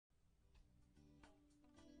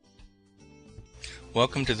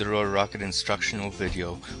Welcome to the Roarockit instructional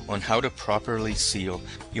video on how to properly seal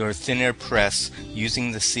your thin air press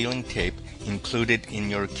using the sealing tape included in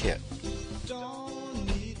your kit. Don't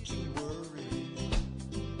need to worry,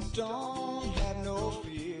 don't have no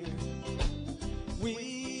fear.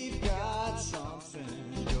 We've got something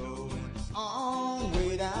going on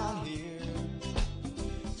way down here.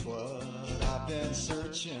 It's what I've been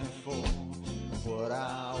searching for, what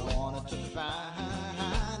I wanted to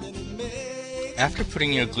find, and it may. After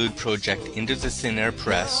putting your glued project into the thin air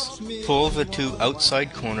press, pull the two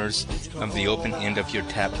outside corners of the open end of your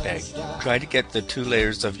tap bag. Try to get the two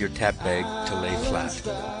layers of your tap bag to lay flat.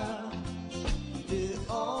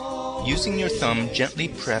 Using your thumb, gently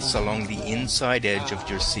press along the inside edge of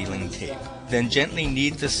your sealing tape. Then gently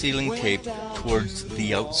knead the sealing tape towards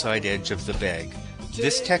the outside edge of the bag.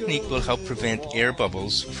 This technique will help prevent air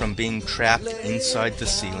bubbles from being trapped inside the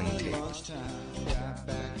sealing tape.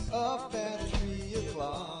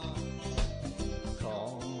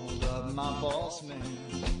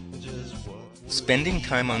 Spending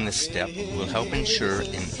time on this step will help ensure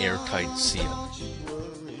an airtight seal.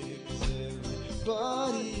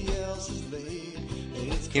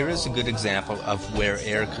 Here is a good example of where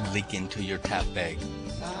air could leak into your tap bag.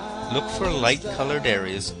 Look for light colored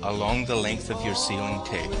areas along the length of your sealing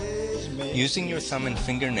tape. Using your thumb and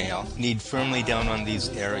fingernail, knead firmly down on these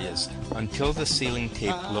areas until the sealing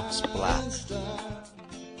tape looks black.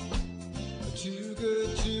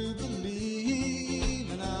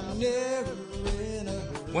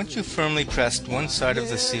 Once you've firmly pressed one side of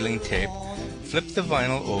the sealing tape, flip the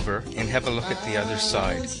vinyl over and have a look at the other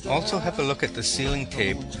side. Also have a look at the sealing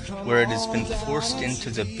tape where it has been forced into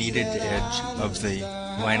the beaded edge of the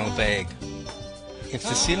vinyl bag. If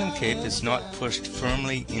the sealing tape is not pushed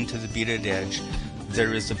firmly into the beaded edge,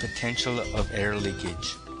 there is a potential of air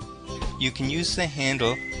leakage. You can use the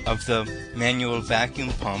handle of the manual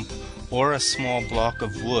vacuum pump or a small block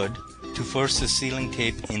of wood to force the sealing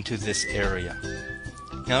tape into this area.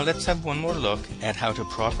 Now let's have one more look at how to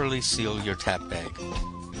properly seal your tap bag.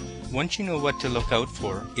 Once you know what to look out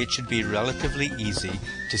for, it should be relatively easy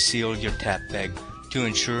to seal your tap bag to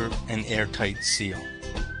ensure an airtight seal.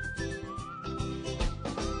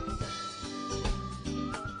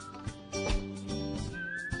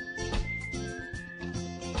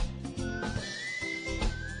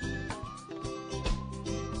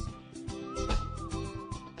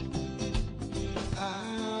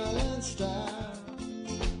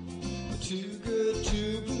 Too good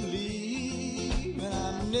to believe, and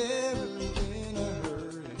I'm never in a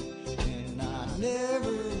hurry, and I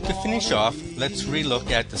never. To finish off, let's relook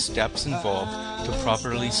at the steps involved to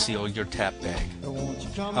properly seal your tap bag.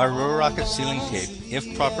 Our Roarockit sealing tape,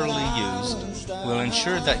 if properly used, will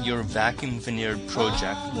ensure that your vacuum veneered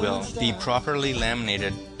project will be properly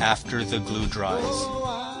laminated after the glue dries.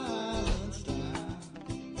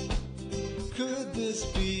 Could this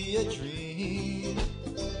be a dream?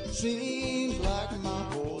 Seems like my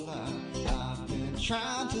whole life I've been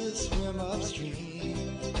trying to swim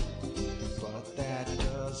upstream, but that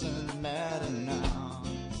doesn't matter now.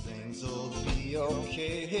 Things will be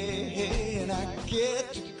okay, and I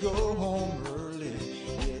get to go home early.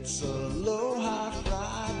 It's a low-high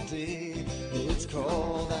Friday. It's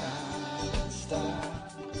called Island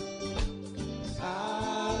Style.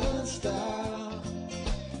 Island Style.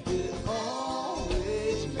 It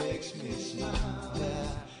always makes me smile.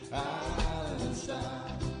 Island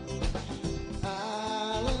Style,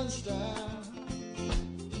 Island Style,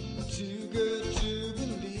 too good to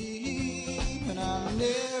believe, and I'm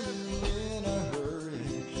never in a hurry,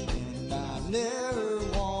 and I never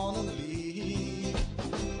wanna leave.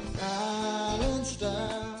 Island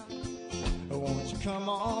Style, won't you come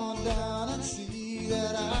on down and see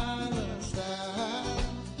that